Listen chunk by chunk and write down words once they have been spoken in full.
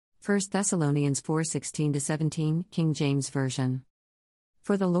1 Thessalonians 4:16-17, King James Version.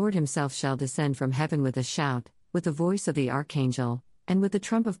 For the Lord himself shall descend from heaven with a shout, with the voice of the archangel, and with the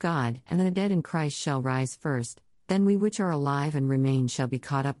trump of God, and the dead in Christ shall rise first. Then we which are alive and remain shall be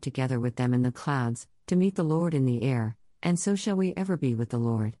caught up together with them in the clouds, to meet the Lord in the air, and so shall we ever be with the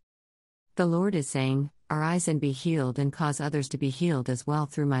Lord. The Lord is saying, Arise and be healed, and cause others to be healed as well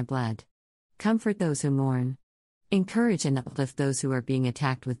through my blood. Comfort those who mourn. Encourage and uplift those who are being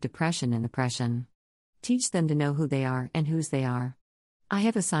attacked with depression and oppression. Teach them to know who they are and whose they are. I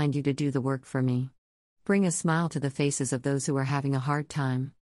have assigned you to do the work for me. Bring a smile to the faces of those who are having a hard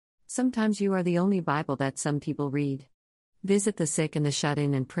time. Sometimes you are the only Bible that some people read. Visit the sick and the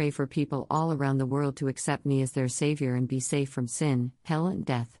shut-in and pray for people all around the world to accept me as their Savior and be safe from sin, hell and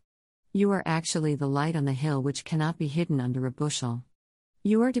death. You are actually the light on the hill which cannot be hidden under a bushel.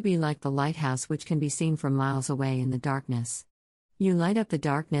 You are to be like the lighthouse which can be seen from miles away in the darkness. You light up the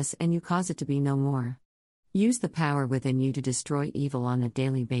darkness and you cause it to be no more. Use the power within you to destroy evil on a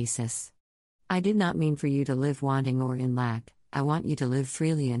daily basis. I did not mean for you to live wanting or in lack. I want you to live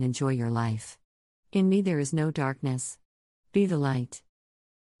freely and enjoy your life. In me there is no darkness. Be the light.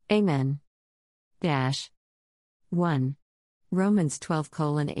 Amen. 1. Romans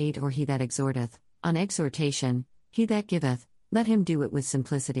 12:8 Or he that exhorteth, on exhortation, he that giveth, let him do it with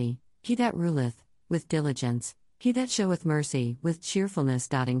simplicity, he that ruleth, with diligence, he that showeth mercy, with cheerfulness.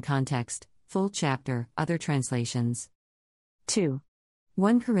 In context, full chapter, other translations. 2.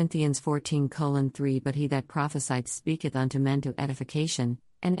 1 Corinthians 14:3 But he that prophesieth speaketh unto men to edification,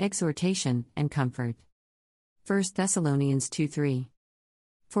 and exhortation, and comfort. 1 Thessalonians 2:3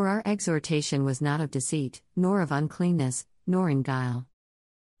 For our exhortation was not of deceit, nor of uncleanness, nor in guile.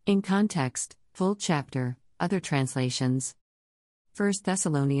 In context, full chapter, other translations. 1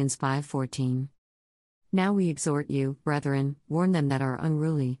 Thessalonians 5:14 Now we exhort you, brethren, warn them that are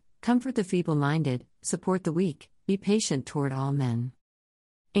unruly, comfort the feeble-minded, support the weak, be patient toward all men.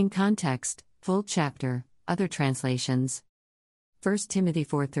 In context, full chapter, other translations. 1 Timothy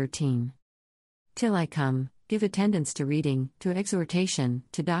 4:13 Till I come, give attendance to reading, to exhortation,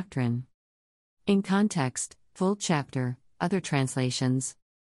 to doctrine. In context, full chapter, other translations.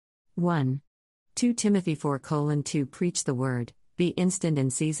 1. 2 Timothy 4:2 Preach the word, be instant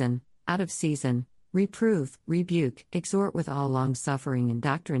in season, out of season, reprove, rebuke, exhort with all long-suffering and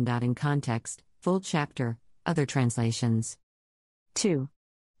doctrine. In context, full chapter, other translations. 2.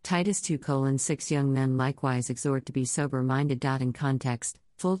 Titus 2:6 Young men likewise exhort to be sober-minded. In context,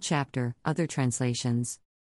 full chapter, other translations.